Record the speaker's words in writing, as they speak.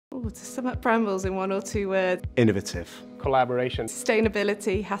to sum up Brambles in one or two words. Innovative. Collaboration.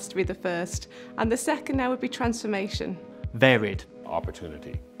 Sustainability has to be the first. And the second now would be transformation. Varied.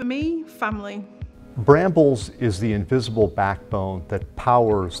 Opportunity. For me, family. Brambles is the invisible backbone that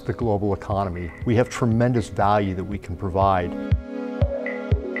powers the global economy. We have tremendous value that we can provide.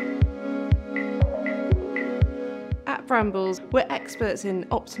 At Brambles, we're experts in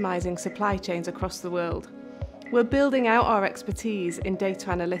optimising supply chains across the world. We're building out our expertise in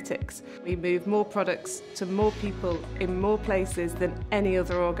data analytics. We move more products to more people in more places than any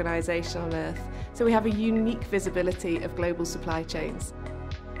other organisation on earth. So we have a unique visibility of global supply chains.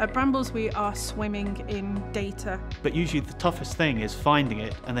 At Brambles, we are swimming in data. But usually the toughest thing is finding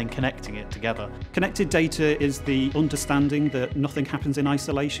it and then connecting it together. Connected data is the understanding that nothing happens in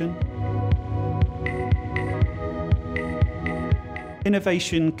isolation.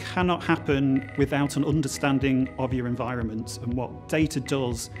 Innovation cannot happen without an understanding of your environment, and what data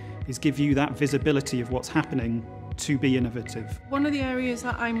does is give you that visibility of what's happening to be innovative. One of the areas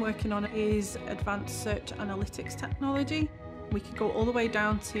that I'm working on is advanced search analytics technology. We could go all the way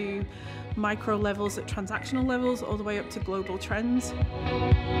down to micro levels at transactional levels, all the way up to global trends.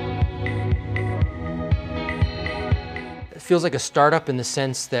 It feels like a startup in the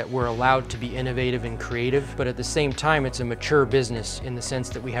sense that we're allowed to be innovative and creative, but at the same time it's a mature business in the sense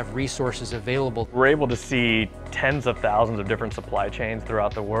that we have resources available. We're able to see tens of thousands of different supply chains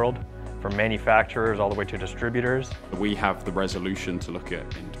throughout the world, from manufacturers all the way to distributors. We have the resolution to look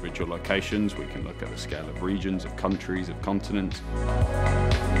at individual locations, we can look at the scale of regions, of countries, of continents.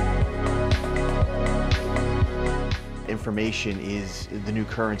 Information is the new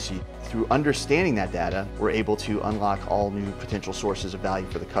currency. Through understanding that data, we're able to unlock all new potential sources of value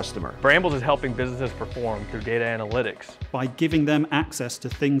for the customer. Brambles is helping businesses perform through data analytics. By giving them access to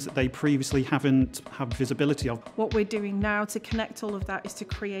things that they previously haven't had visibility of. What we're doing now to connect all of that is to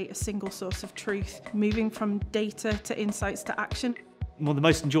create a single source of truth, moving from data to insights to action. One of the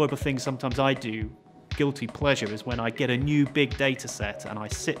most enjoyable things sometimes I do, guilty pleasure, is when I get a new big data set and I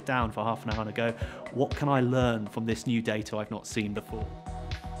sit down for half an hour and I go, what can I learn from this new data I've not seen before?